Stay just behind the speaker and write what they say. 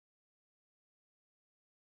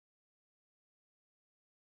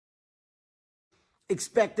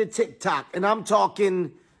expect a TikTok, and I'm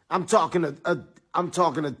talking a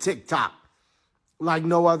TikTok like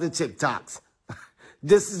no other TikToks.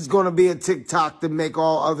 This is going to be a TikTok to make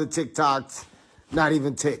all other TikToks not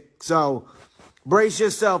even tick. So brace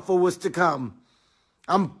yourself for what's to come.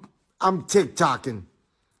 I'm TikToking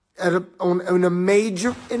in a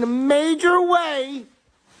major way.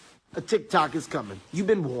 A TikTok is coming. You've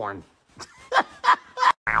been warned.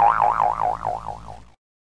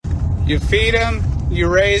 You feed them, you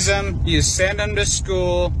raise them, you send them to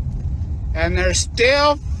school, and they're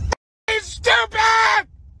still stupid!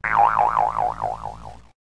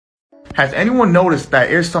 Has anyone noticed that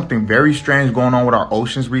there's something very strange going on with our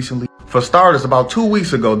oceans recently? For starters, about 2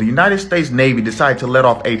 weeks ago, the United States Navy decided to let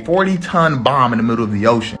off a 40-ton bomb in the middle of the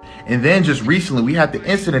ocean. And then just recently, we had the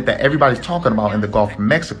incident that everybody's talking about in the Gulf of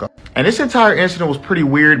Mexico. And this entire incident was pretty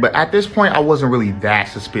weird, but at this point, I wasn't really that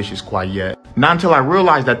suspicious quite yet. Not until I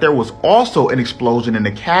realized that there was also an explosion in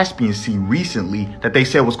the Caspian Sea recently that they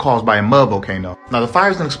said was caused by a mud volcano. Now, the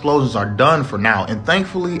fires and explosions are done for now, and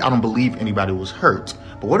thankfully, I don't believe anybody was hurt.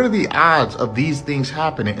 But what are the odds of these things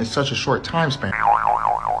happening in such a short time span?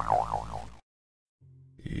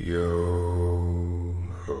 Yo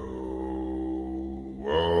ho,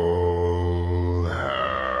 all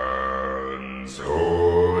hands,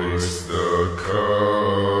 hoist the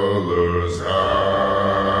colors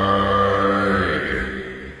high,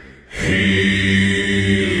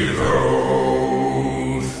 heave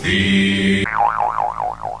ho, thief.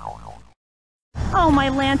 Oh, my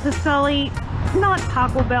Lanta Sully, not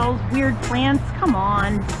Taco Bell's weird plants, come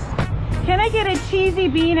on. Can I get a cheesy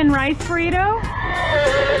bean and rice burrito?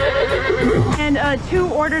 And 2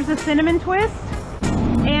 orders of cinnamon twist?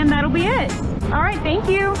 And that'll be it. All right, thank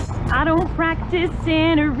you. I don't practice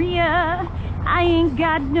Santeria. I ain't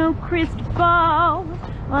got no crystal ball.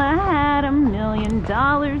 Well, I had $1 million,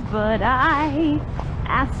 but I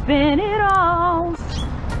spent it all.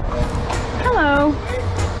 Hello.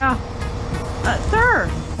 Sir.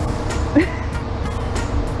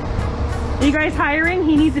 Are you guys hiring?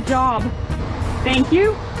 He needs a job. Thank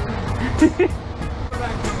you.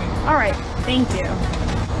 All right, thank you.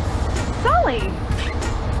 Sully,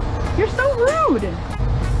 you're so rude.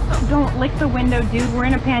 Oh, don't lick the window, dude. We're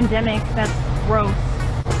in a pandemic. That's gross.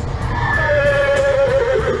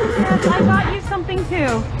 Yes, I got you something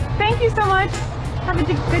too. Thank you so much. Have a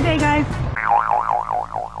good day, guys.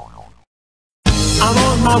 I'm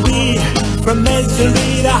on my way from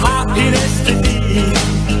misery to happiness today.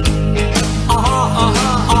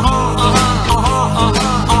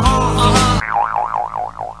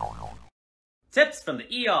 Tips from the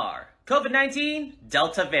ER. COVID-19,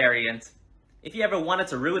 Delta variant. If you ever wanted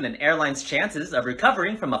to ruin an airline's chances of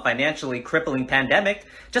recovering from a financially crippling pandemic,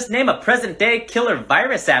 just name a present-day killer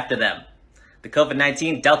virus after them. The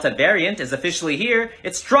COVID-19 Delta variant is officially here,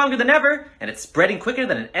 it's stronger than ever, and it's spreading quicker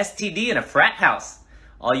than an STD in a frat house.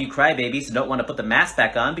 All you crybabies who don't want to put the mask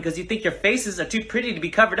back on because you think your faces are too pretty to be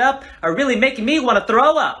covered up are really making me want to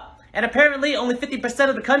throw up. And apparently only 50%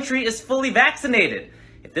 of the country is fully vaccinated.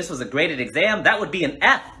 If this was a graded exam, that would be an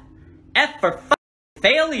F. F for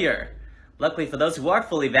failure. Luckily for those who are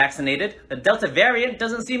fully vaccinated, the Delta variant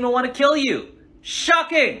doesn't seem to want to kill you.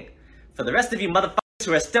 Shocking! For the rest of you motherfuckers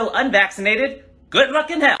who are still unvaccinated, good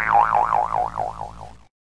luck in hell.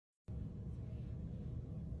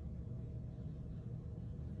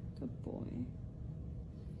 Good boy.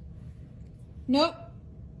 Nope.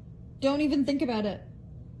 Don't even think about it.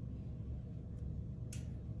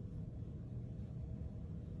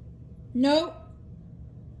 Nope.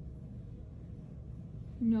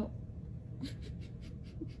 Nope.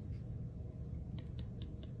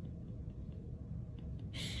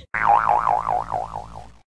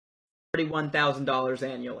 $31,000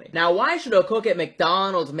 annually. Now, why should a cook at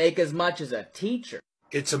McDonald's make as much as a teacher?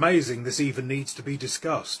 It's amazing this even needs to be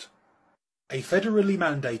discussed. A federally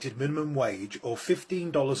mandated minimum wage of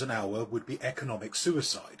 $15 an hour would be economic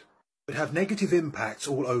suicide, but have negative impacts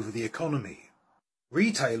all over the economy.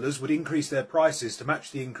 Retailers would increase their prices to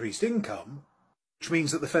match the increased income, which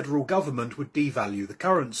means that the federal government would devalue the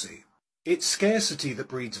currency. It's scarcity that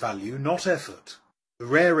breeds value, not effort. The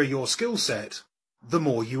rarer your skill set, the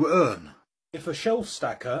more you earn. If a shelf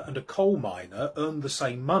stacker and a coal miner earned the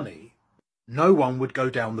same money, no one would go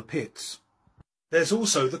down the pits. There's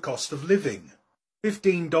also the cost of living.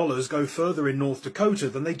 $15 go further in North Dakota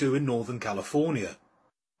than they do in Northern California.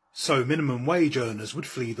 So minimum wage earners would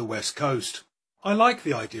flee the West Coast. I like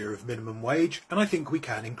the idea of minimum wage, and I think we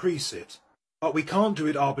can increase it. But we can't do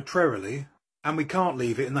it arbitrarily, and we can't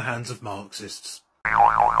leave it in the hands of Marxists.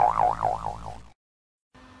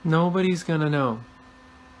 Nobody's gonna know.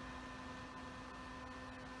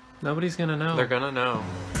 Nobody's gonna know. They're gonna know.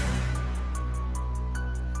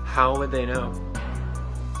 How would they know?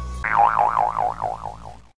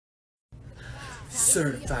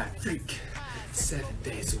 Certified freak, 7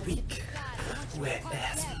 days a week, wet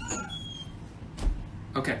ass.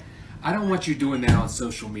 Okay, I don't want you doing that on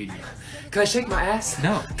social media. Can I shake my ass?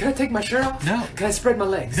 No. Can I take my shirt off? No. Can I spread my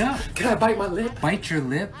legs? No. Can I bite my lip? Bite your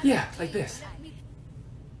lip? Yeah, like this.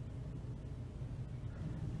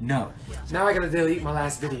 No. Now I gotta delete my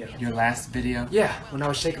last video. Your last video? Yeah, when I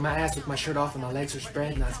was shaking my ass with my shirt off and my legs were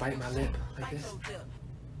spread and I was biting my lip, like this.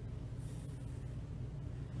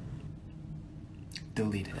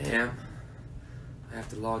 Delete it. Damn. I have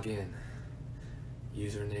to log in.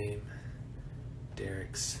 Username,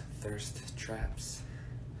 Derek's Thirst Traps.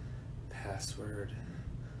 Password,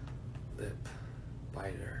 Lip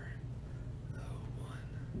Biter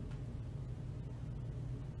 01.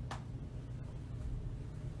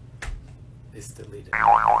 It's deleted.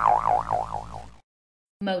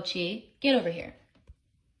 Mochi, get over here.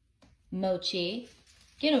 Mochi,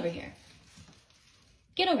 get over here.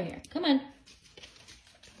 Get over here. Come on.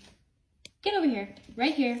 Get over here.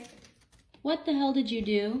 Right here. What the hell did you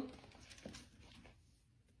do?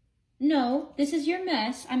 No, this is your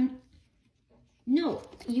mess. No,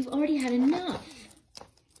 you've already had enough.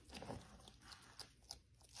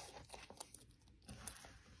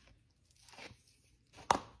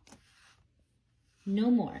 No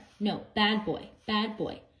more. No, bad boy. Bad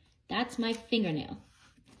boy. That's my fingernail.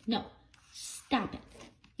 No, stop it.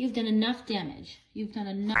 You've done enough damage. You've done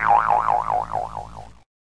enough.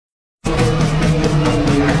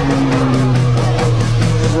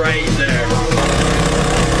 Right there.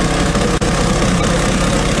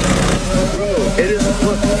 It is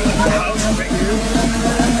the house right here.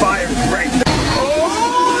 Fire right there.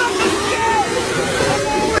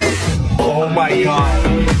 Oh my god.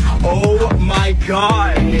 Oh my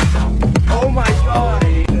god. Oh my god.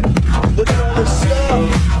 Look at all this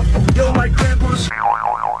stuff. Yo, my grandpa's.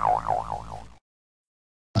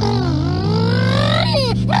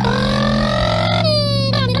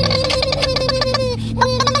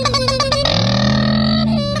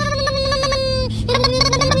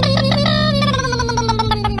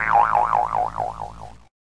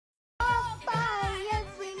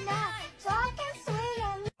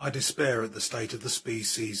 I despair at the state of the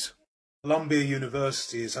species. Columbia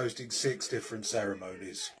University is hosting 6 different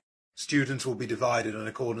ceremonies. Students will be divided in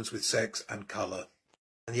accordance with sex and colour,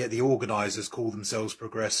 and yet the organisers call themselves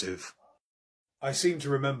progressive. I seem to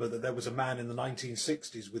remember that there was a man in the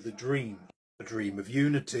 1960s with a dream of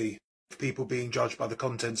unity, of people being judged by the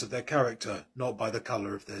contents of their character, not by the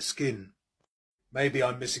colour of their skin. Maybe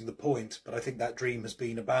I'm missing the point, but I think that dream has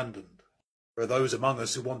been abandoned. There are those among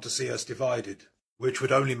us who want to see us divided, which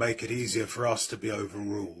would only make it easier for us to be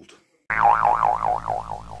overruled.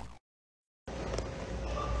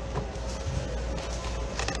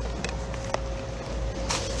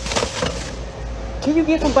 Can you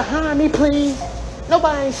get from behind me, please?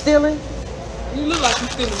 Nobody ain't stealing. You look like you're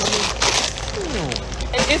stealing from me.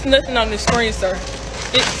 And it's nothing on the screen, sir.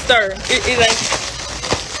 It ain't.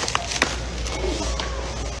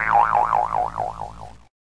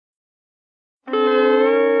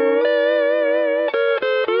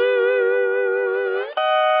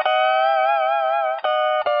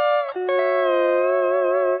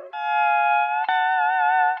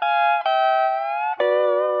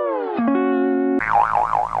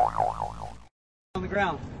 On the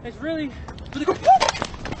ground. It's really good.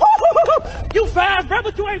 You fast, bro,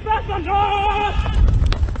 but you ain't fast on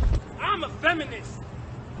I'm a feminist.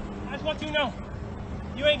 I just want you to know.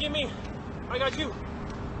 You ain't get me. I got you.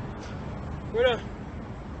 Where the...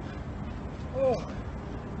 Oh,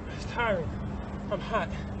 it's tiring. I'm hot.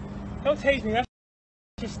 Don't tase me. That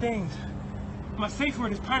just stings. My safe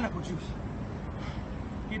word is pineapple juice.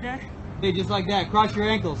 Get that? Hey, just like that. Cross your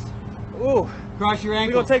ankles. Ooh. Cross your ankles.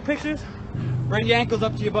 We gonna take pictures? Bring your ankles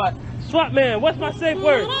up to your butt. Swap man, what's my safe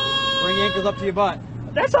word? Bring your ankles up to your butt.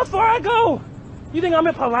 That's how far I go. You think I'm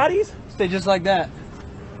in Pilates? Stay just like that.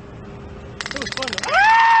 It was fun though.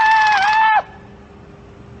 Ah!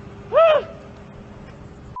 Ah!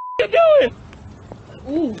 What you doing?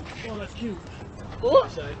 Ooh, oh, that's cute. Ooh.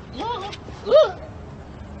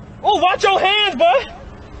 Oh, watch your hands, bud.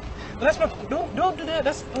 That's my. Don't do that.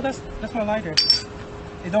 That's my lighter.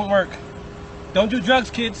 It don't work. Don't do drugs,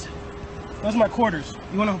 kids. Those are my quarters.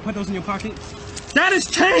 You want to put those in your pocket? That is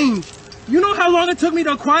change. You know how long it took me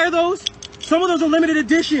to acquire those? Some of those are limited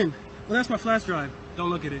edition. Well, that's my flash drive. Don't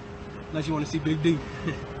look at it unless you want to see Big D.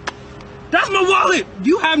 That's my wallet.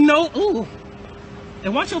 You have no. Ooh.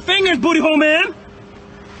 And watch your fingers, booty hole man.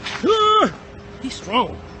 He's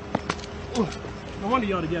strong. Ooh. No wonder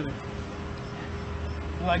y'all together.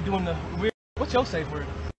 You're like doing the weird. What's your safe word?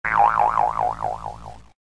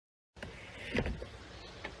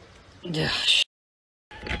 Yeah.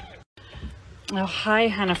 Oh, hi,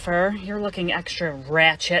 Hennifer. You're looking extra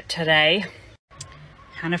ratchet today.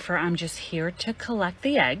 Hennifer, I'm just here to collect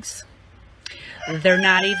the eggs. They're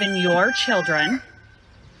not even your children.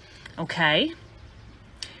 Okay?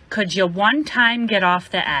 Could you one time get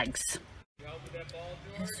off the eggs?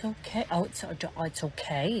 It's okay. Oh, it's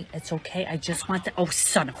okay. It's okay. I just want the... Oh,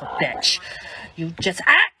 son of a bitch. You just...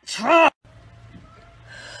 Ah!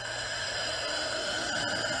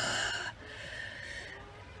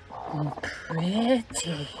 Pretty.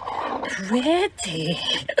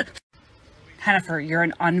 Hennifer, you're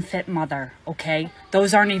an unfit mother, okay?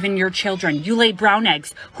 Those aren't even your children. You lay brown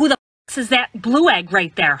eggs. Who the f*** is that blue egg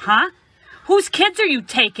right there, huh? Whose kids are you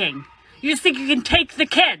taking? You just think you can take the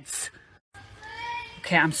kids?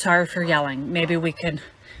 Okay, I'm sorry for yelling. Maybe we could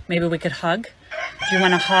hug? Do you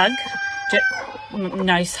want a hug?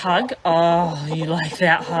 Nice hug. Oh, you like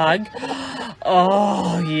that hug?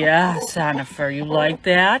 Oh, yes, Hennifer, you like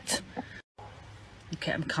that?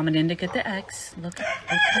 Okay, I'm coming in to get the eggs. Look, okay,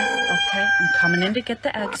 I'm coming in to get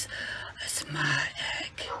the eggs. It's my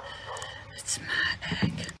egg. It's my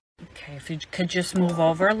egg. Okay, if you could just move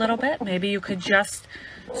over a little bit. Maybe you could just,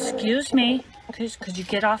 excuse me. Could you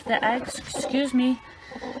get off the eggs? Excuse me.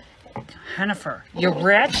 Hennifer, you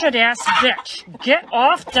ratchet ass bitch. Get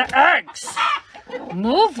off the eggs.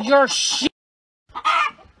 Move your shit.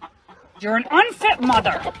 You're an unfit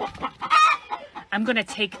mother. I'm gonna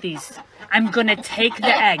take these. I'm gonna take the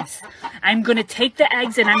eggs. I'm gonna take the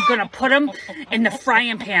eggs and I'm gonna put them in the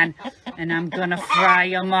frying pan. And I'm gonna fry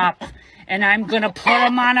them up. And I'm gonna put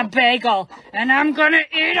them on a bagel. And I'm gonna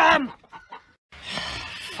eat them.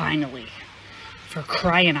 Finally. For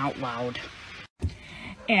crying out loud.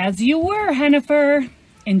 As you were, Hennifer.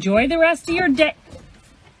 Enjoy the rest of your day.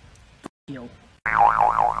 Good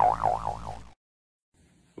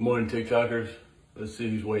morning, TikTokers. Let's see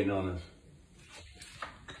who's waiting on us.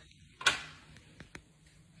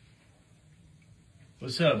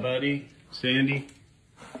 What's up, buddy? Sandy?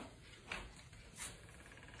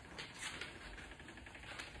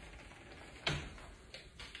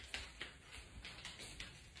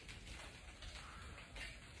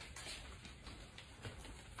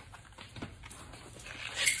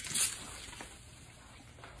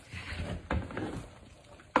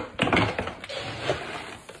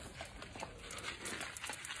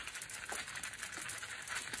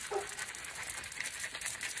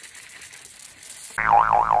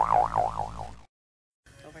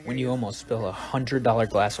 When you almost spill $100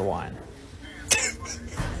 glass of wine.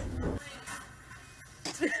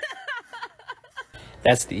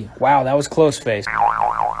 That's the, wow, that was close face.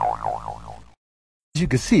 You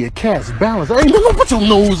can see it cast balance. Hey, don't put your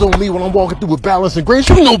nose on me when I'm walking through with balance and grace.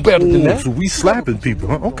 You know better than that. So we slapping people,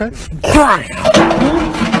 huh? Okay.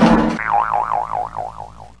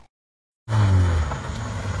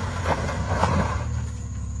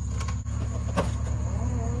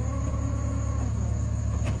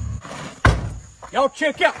 Y'all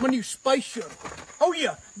check out my new space shuttle. Oh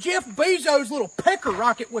yeah, Jeff Bezos' little pecker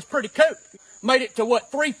rocket was pretty cool. Made it to,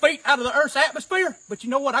 what, 3 feet out of the Earth's atmosphere? But you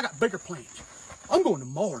know what? I got bigger plans. I'm going to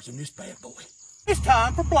Mars in this bad boy. It's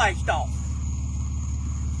time for blast off.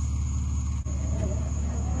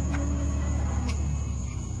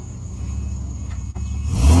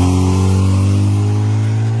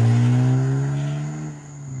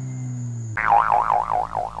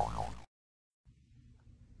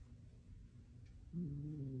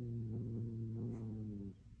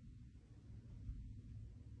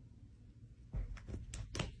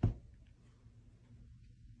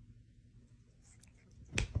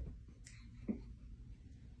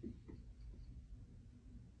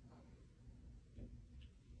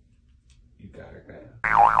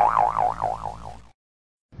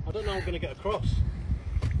 I don't know I'm going to get across.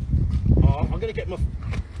 I'm going to get my...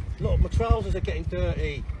 Look, my trousers are getting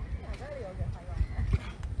dirty.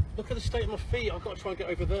 Look at the state of my feet. I've got to try and get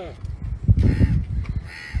over there.